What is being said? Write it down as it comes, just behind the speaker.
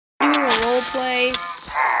roleplay.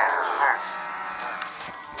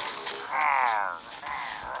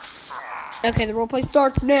 Okay, the roleplay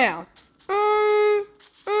starts now.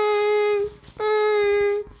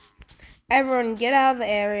 Everyone get out of the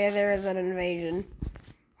area, there is an invasion.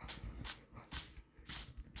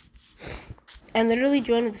 I literally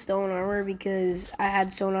joined with stone armor because I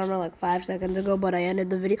had stone armor like 5 seconds ago, but I ended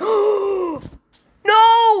the video.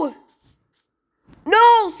 No!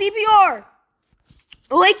 No! CPR!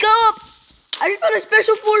 Wake up! I just found a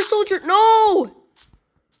special force soldier. No!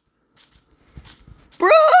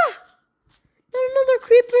 Bruh! Not another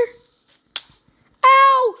creeper.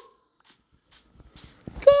 Ow!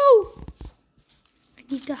 Go! I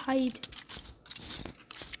need to hide.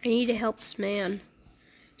 I need to help this man.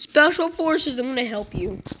 Special forces, I'm gonna help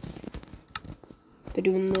you. By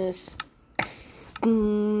doing this.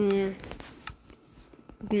 I'm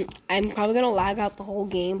probably gonna lag out the whole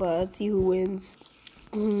game, but let's see who wins.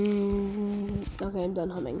 Okay, I'm done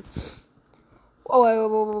humming.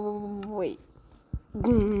 Oh, wait.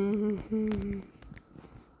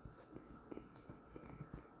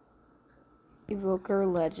 Evoker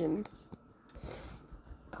legend.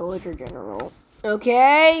 Pillager general.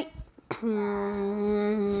 Okay.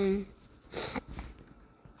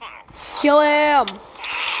 Kill him!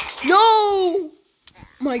 No!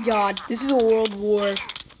 My god, this is a world war.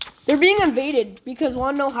 They're being invaded. Because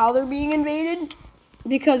wanna know how they're being invaded?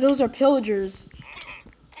 Because those are pillagers.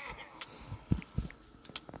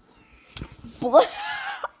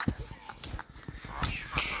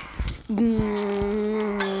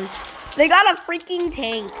 They got a freaking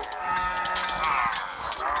tank.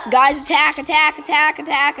 Guys, attack, attack, attack,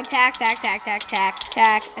 attack, attack, attack, attack, attack, attack,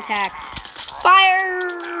 attack, attack.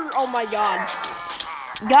 Fire! Oh my god.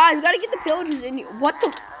 Guys, we gotta get the pillagers in here. What the?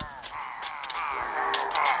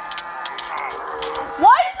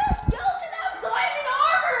 Why does the skeleton have diamond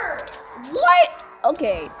armor? What?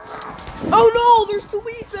 Okay. Oh no, there's too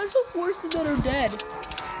many special forces that are dead.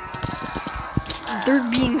 They're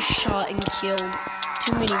being shot and killed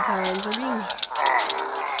too many times. They're being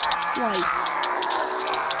sliced.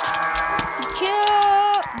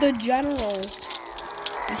 Kill the general.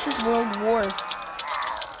 This is World War.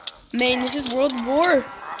 Man, this is World War.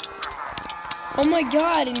 Oh my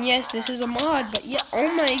god, and yes, this is a mod, but yeah, oh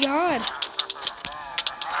my god.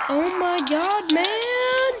 Oh my god,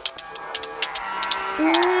 man.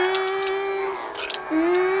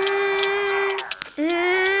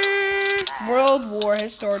 World War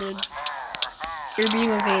has started. You're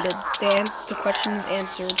being invaded. Then the question is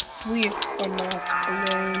answered. We are not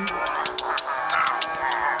alone.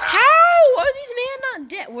 How are these men not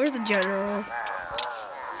dead? Where's the general?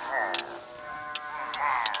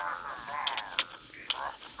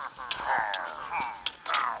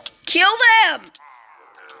 Kill them!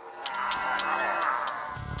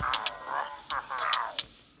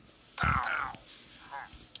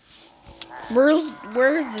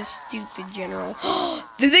 Where's this stupid general?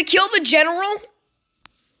 Did they kill the general?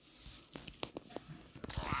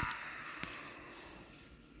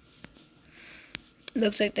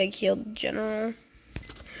 Looks like they killed the general.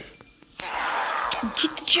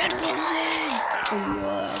 Get the generals in! Oh,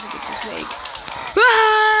 I have to get this fake.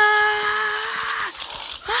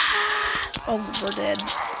 Oh, we're dead.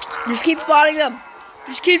 Just keep spotting them.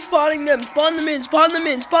 Just keep spotting them. Spawn them in, spawn them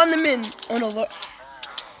in, spawn them in. Oh no, look.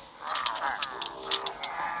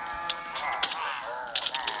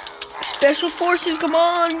 Special forces, come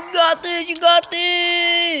on. You got this, you got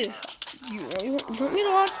this. You want me to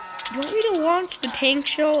launch? You want me to launch the tank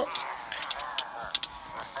shell?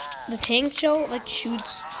 The tank shell, like,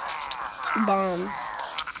 shoots bombs.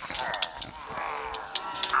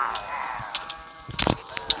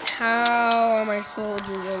 How are my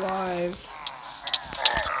soldiers alive?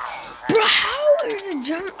 Bro, how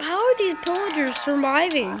are these pillagers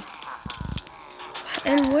surviving?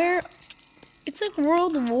 And where? It's like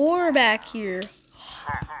World War back here.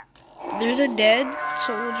 There's a dead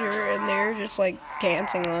soldier and they're just like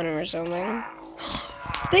dancing on him or something.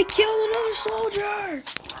 They killed another soldier!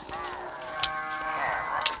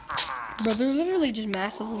 Bro, they're literally just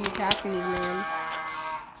massively attacking these men.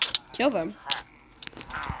 Kill them.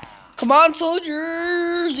 Come on,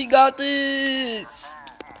 soldiers! You got this!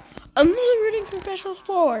 I'm really rooting for special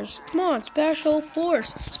force. Come on, special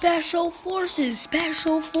force. Special forces.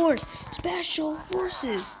 Special force. Special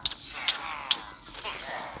forces.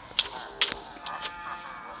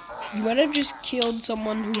 You might have just killed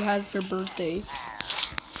someone who has their birthday.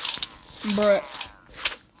 Bruh.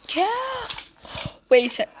 Yeah. Wait a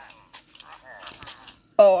sec.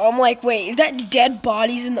 Oh, I'm like, wait, is that dead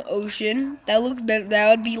bodies in the ocean? That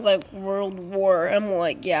would be like World War. I'm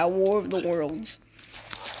like, yeah, War of the Worlds.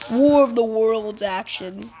 War of the Worlds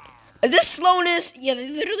action. This slowness, yeah, they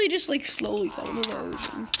literally just like slowly fell into the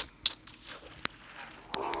ocean.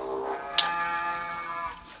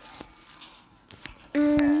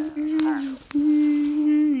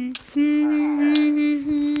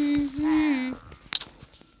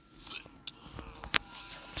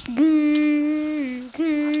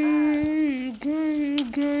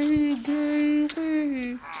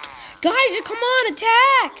 Guys, come on,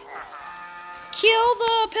 attack! Kill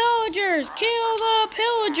the pillagers! Kill the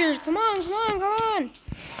pillagers! Come on, come on, come on!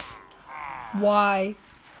 Why?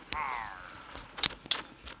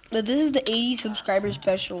 But this is the 80 subscriber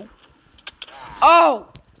special. Oh!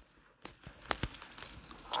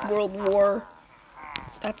 World War.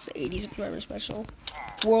 That's the 80 subscriber special.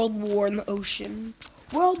 World War in the ocean.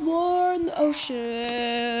 World War in the ocean.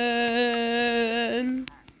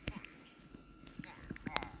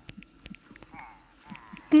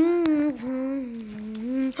 I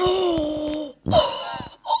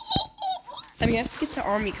mean, I have to get the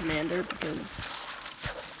army commander because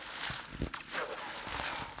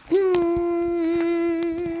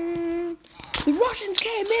the Russians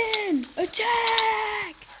came in!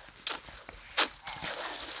 Attack!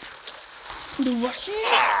 The Russians?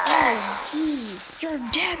 Oh, jeez. You're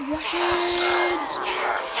dead, Russians!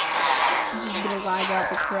 This is gonna lag out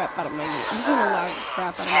the crap out of my game. This is gonna lag the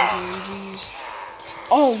crap out of my game, jeez.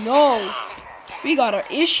 Oh, no! We got an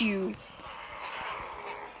issue.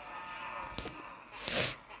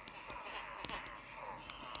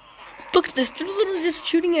 Look at this. They're literally just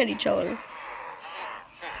shooting at each other.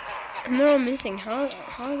 And they're all missing. How did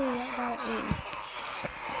that got in?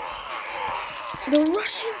 The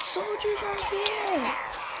Russian soldiers are here.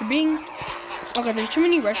 They're being... Okay, there's too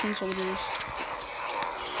many Russian soldiers.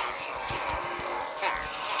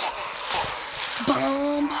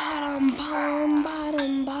 Bum, bottom, bum,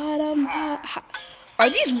 bottom, bottom, bottom. Are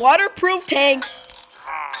these waterproof tanks?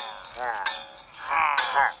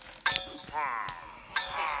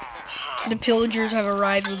 The pillagers have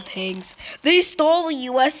arrived with tanks. They stole the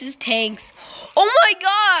U.S.'s tanks. Oh my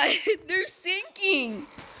god! They're sinking!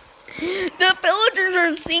 The pillagers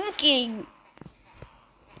are sinking!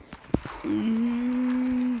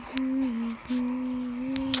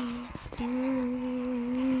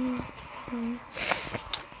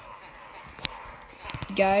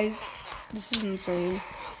 Guys, this is insane.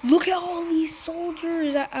 Look at all these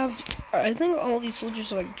soldiers. I think all these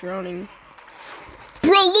soldiers are like drowning.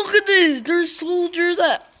 Bro, look at this! There's soldiers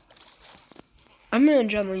that... I'm gonna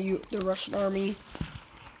drown the Russian army.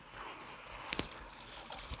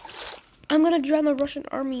 I'm gonna drown the Russian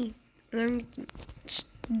army. And they're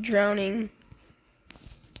drowning.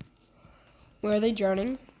 Where are they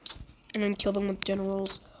drowning? And then kill them with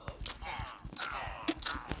generals.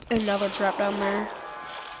 And now they're trapped down there.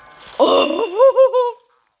 Oh!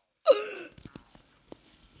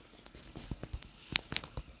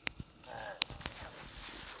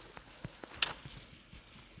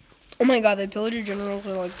 Oh my god, the pillager generals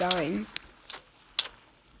are like dying.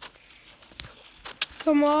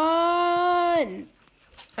 Come on!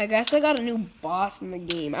 I guess I got a new boss in the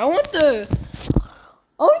game. I want to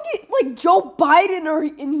get like Joe Biden or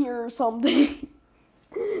in here or something.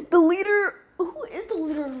 The leader, who is the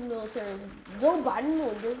leader of the military? Joe Biden the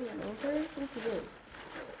leader of the military? What's it is?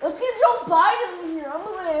 Let's get Joe Biden in here. I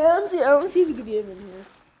want to see if we can get him in here.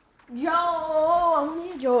 Joe, I want to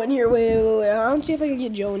get Joe in here. Wait. I want to see if I can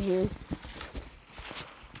get Joe in here.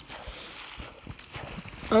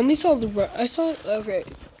 I only saw okay.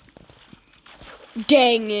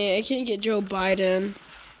 Dang it, I can't get Joe Biden.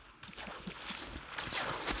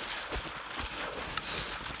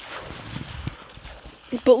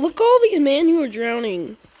 But look at all these men who are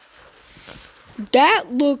drowning.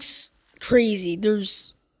 That looks crazy.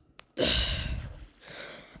 There's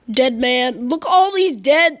dead man. Look at all these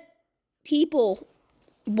dead people.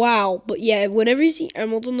 Wow. But yeah, whenever you see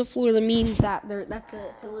emeralds on the floor, that means that that's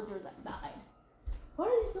a pillager that died. Why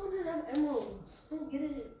do these pillagers have emeralds? I don't get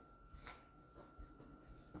it.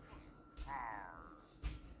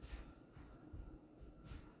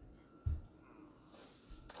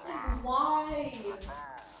 Like, why do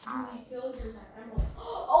these pillagers have emeralds?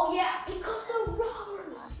 Oh yeah, because they're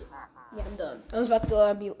robbers. Yeah, I'm done. I was about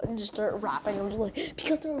to just start rapping. I was like,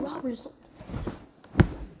 because they're robbers.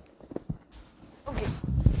 Okay.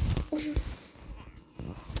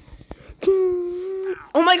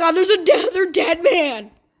 Oh my god, they're dead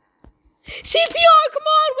man. CPR, come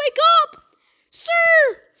on, wake up! Sir!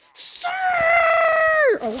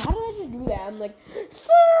 Oh, how did I just do that? I'm like,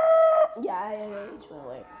 sir! Yeah, I just went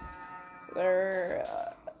away. Sir.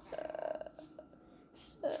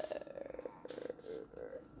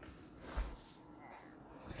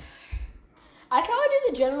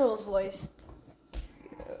 general's voice.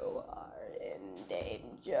 You are in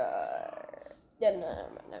danger. Yeah, no,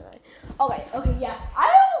 never mind. Okay, yeah. I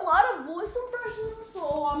have a lot of voice impressions,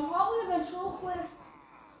 so I'm probably a ventriloquist.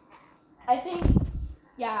 I think,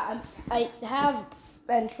 yeah, I have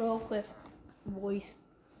ventriloquist voice,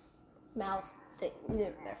 mouth thing.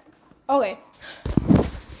 Okay.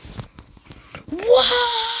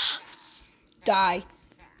 Wah! Die.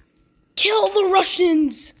 Kill the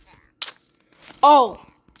Russians! Oh.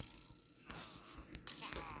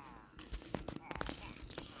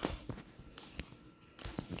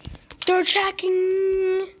 They're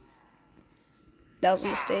tracking. That was a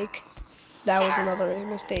mistake. That was another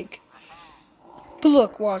mistake. But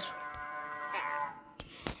look, watch.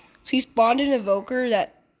 So he spawned an evoker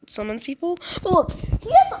that summons people. But look, he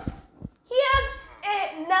has a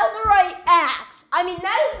netherite axe. I mean,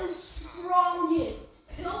 that is the strongest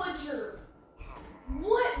pillager.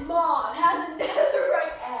 What mob has a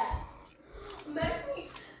netherite axe? Imagine,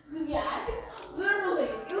 yeah, I think literally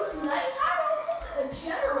it was nighttime. A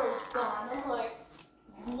general spawn. I'm like,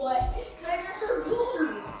 what? Cause I just heard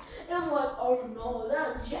buildings, and I'm like, oh no, is that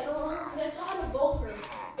a general? Cause I saw an evoker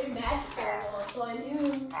in Magic World, so I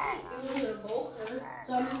knew it was an evoker.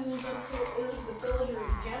 So I knew it was the villager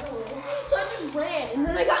in general. So I just ran, and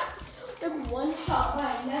then I got one shot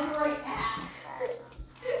by a netherite axe.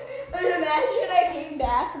 And imagine I came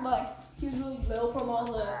back and like he was really low from all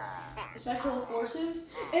the special forces,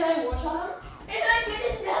 and I one shot him, and I get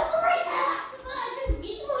his netherite axe, and I just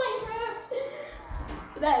beat Minecraft.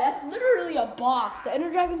 That's literally a boss. The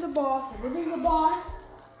Ender Dragon's a boss. The Wither's a boss.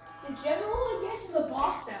 The General, I guess, is a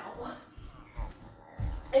boss now.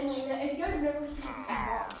 I mean, if you guys have never seen this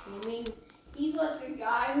boss gaming, he's like a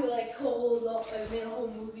guy who like made a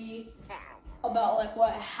whole movie about like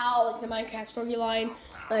how the Minecraft storyline,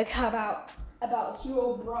 like how about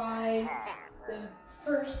Hero Brian, the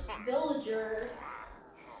first villager,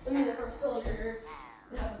 and how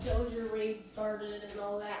the villager raid started and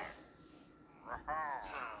all that,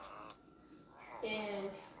 and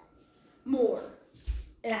more,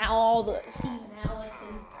 and how all the Steve and Alex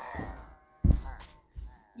and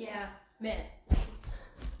yeah, man.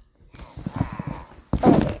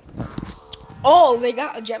 Oh, they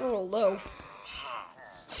got a general low.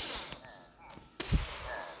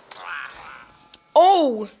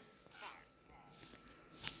 Oh!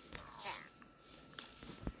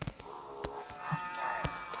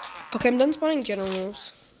 Okay, I'm done spawning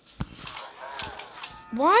generals.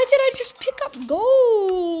 Why did I just pick up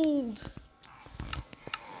gold?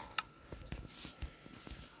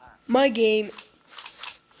 My game.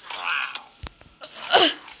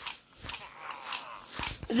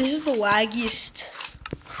 This is the laggiest.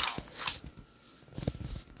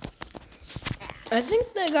 I think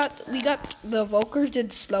we got the evokers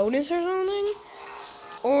did slowness or something,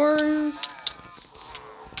 or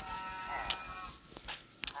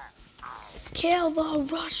kill the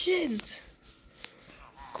Russians.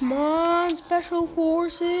 Come on, special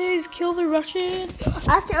forces, kill the Russians.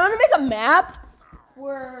 Actually, I want to make a map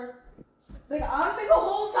where, like, I want to make a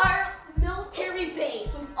whole entire military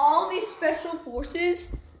base with all these special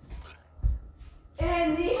forces,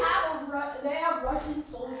 and they have Russian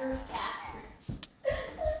soldiers captured.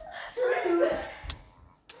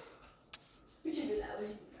 We should do that.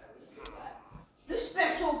 The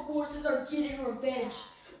special forces are getting revenge.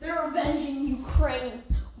 They're avenging Ukraine.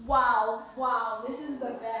 Wow, this is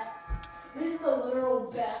the best. This is the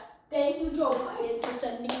literal best. Thank you, Joe Biden, for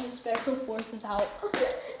sending the special forces out.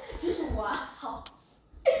 Just wow.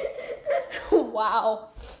 Wow.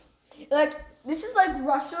 Like, this is like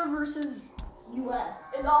Russia versus US.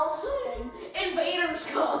 And all of a sudden, invaders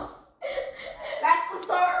come. That's the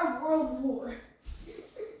start of World War.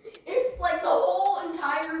 If, like, the whole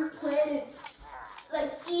entire planet,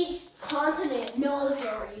 like, each continent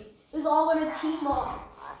military is all going to team up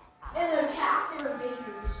and attack their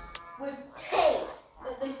invaders with tanks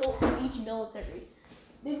that they stole from each military.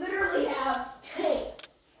 They literally have tanks.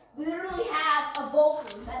 They literally have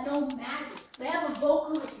evokers that know magic. They have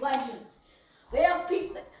evoker legends. They have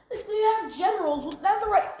people, like, they have generals with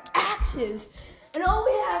netherite axes. And all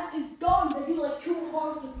we have is guns that do like 2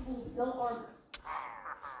 harm to people with no armor.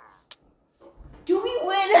 Do we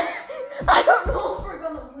win? I don't know if we're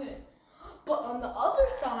gonna win. But on the other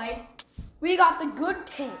side, we got the good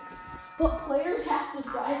tanks. But players have to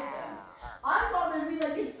drive them. I thought there'd be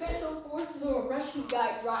like a special forces or a Russian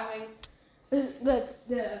guy driving the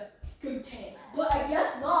good tank. But I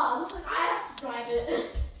guess not. It looks like I have to drive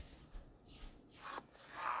it.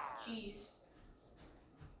 Jeez.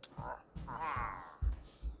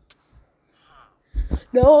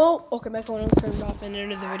 No. Okay, my phone was turned off and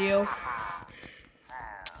ended the video.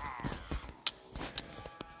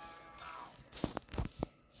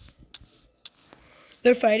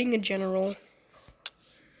 They're fighting a general.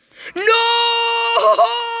 No!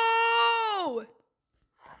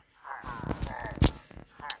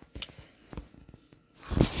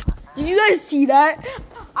 Did you guys see that?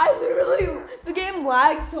 The game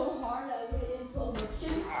lagged so hard that I went in slow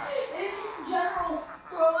motion. It's General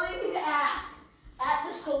throwing his axe at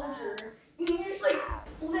the soldier. And he just like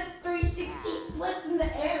flipped 360, flipped in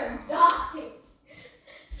the air and died.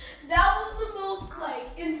 That was the most like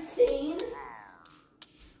insane,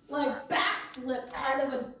 like backflip kind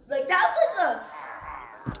of a, like that was like a,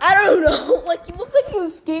 I don't know, like he looked like he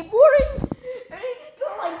was skateboarding. And he just go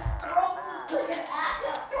like throw like an axe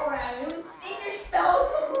up around him. And he just fell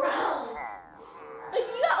to the ground. Like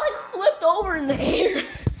he got like flipped over in the air.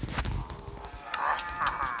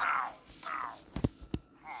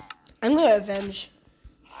 I'm gonna avenge.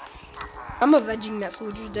 I'm avenging that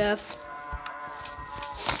soldier's death.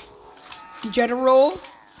 General,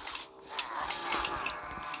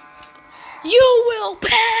 you will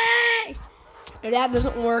pay! If that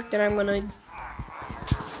doesn't work, then I'm gonna...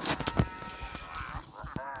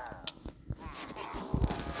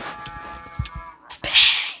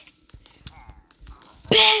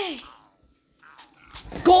 Pay!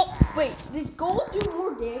 Gold! Wait, does gold do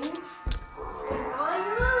more damage than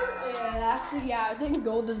iron? Oh, yeah, actually, yeah, I think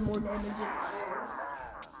gold does more damage than iron.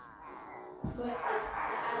 But...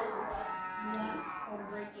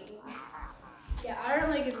 breaking. Yeah, iron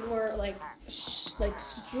like is more like strong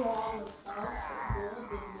and tough, but gold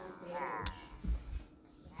is more damage.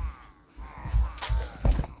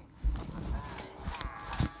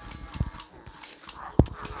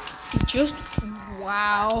 Just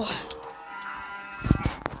wow.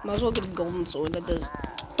 Might as well get a golden sword that does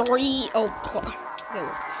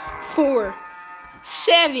 4,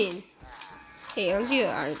 7. Hey, let's see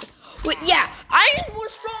iron. Wait, yeah, iron's more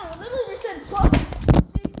strong. It literally just said plus 6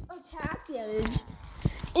 attack damage,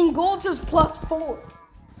 and gold says plus 4.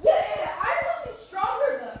 Yeah, iron must be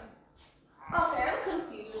stronger then. Okay, I'm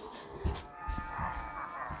confused.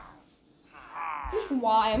 Just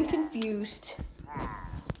why? I'm confused.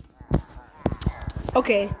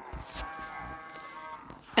 Okay.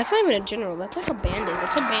 That's not even a general. That's like a bandit.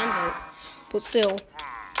 That's a bandit. But still.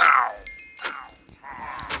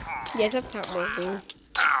 Yes, that's not working.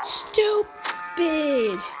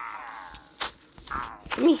 Stupid.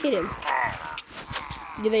 Let me hit him.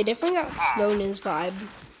 Yeah, they definitely got slowness vibe.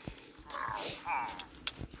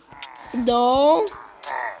 No.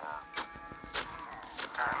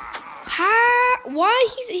 Why?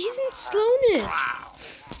 He's in slowness.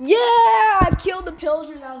 Yeah, I killed the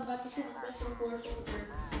pillager that was about to kill the special force soldier.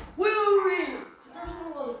 Woo!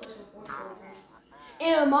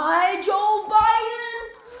 Am I Joe Biden?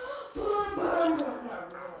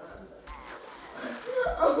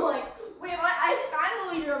 I'm like, wait, I think I'm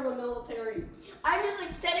the leader of the military. I'm just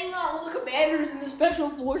like setting up all the commanders in the special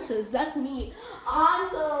forces. That's me.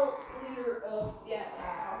 I'm the leader of,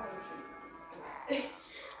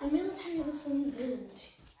 the military of the sun's end.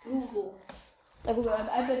 Google. Like,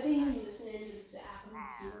 I bet they even listen to this app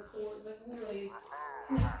and record. Like, literally,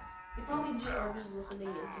 they probably are just listening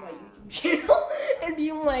into my YouTube channel and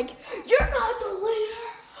being like, "You're not the leader.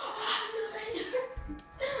 I'm the leader."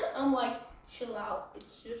 I'm like, chill out.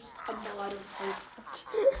 It's just a mod of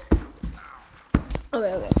Minecraft.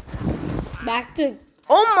 Okay. Back to.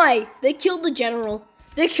 Oh my! They killed the general.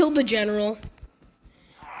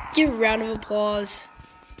 Give a round of applause.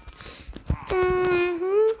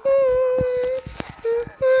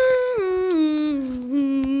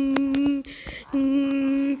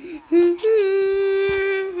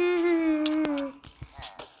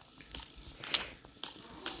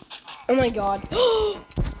 Oh my god. Wait,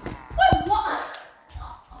 what?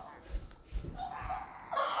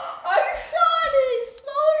 I just saw an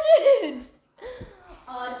explosion! I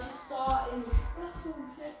just saw an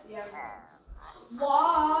explosion. Yeah.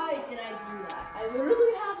 Why did I do that? I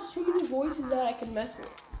literally have so many voices that I can mess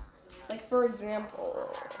with. Like, for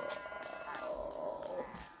example,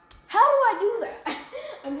 how do I do that?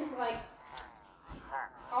 I'm just like,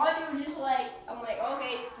 all I do is just like, I'm like,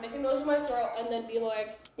 okay, make a noise in my throat, and then be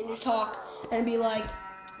like, and just talk, and be like,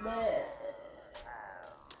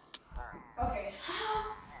 okay, how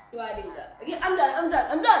do I do that? Okay, I'm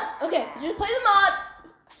done. Okay, just play the mod.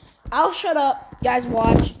 I'll shut up. Guys,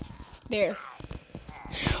 watch. There.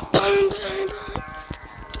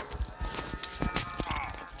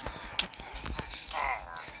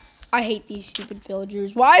 I hate these stupid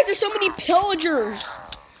pillagers. Why is there so many pillagers?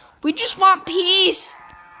 We just want peace.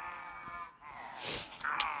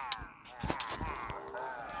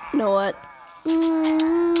 You know what?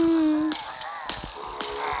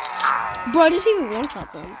 Bro, I just even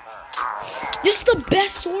one-shot them. This is the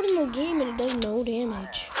best sword in the game and it does no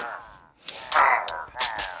damage.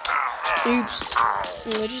 Oops. I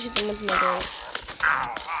just hit them with another.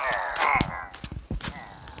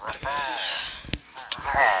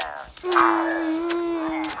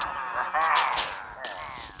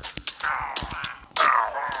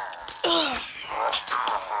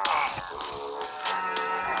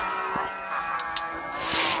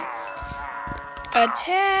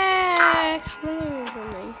 Attack!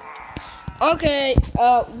 Okay,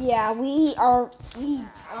 yeah, we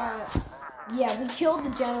killed the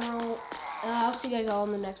general. I'll see you guys all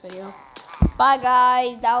in the next video. Bye,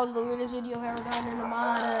 guys. That was the weirdest video I've ever done in a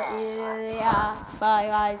mod. Yeah, bye,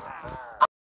 guys.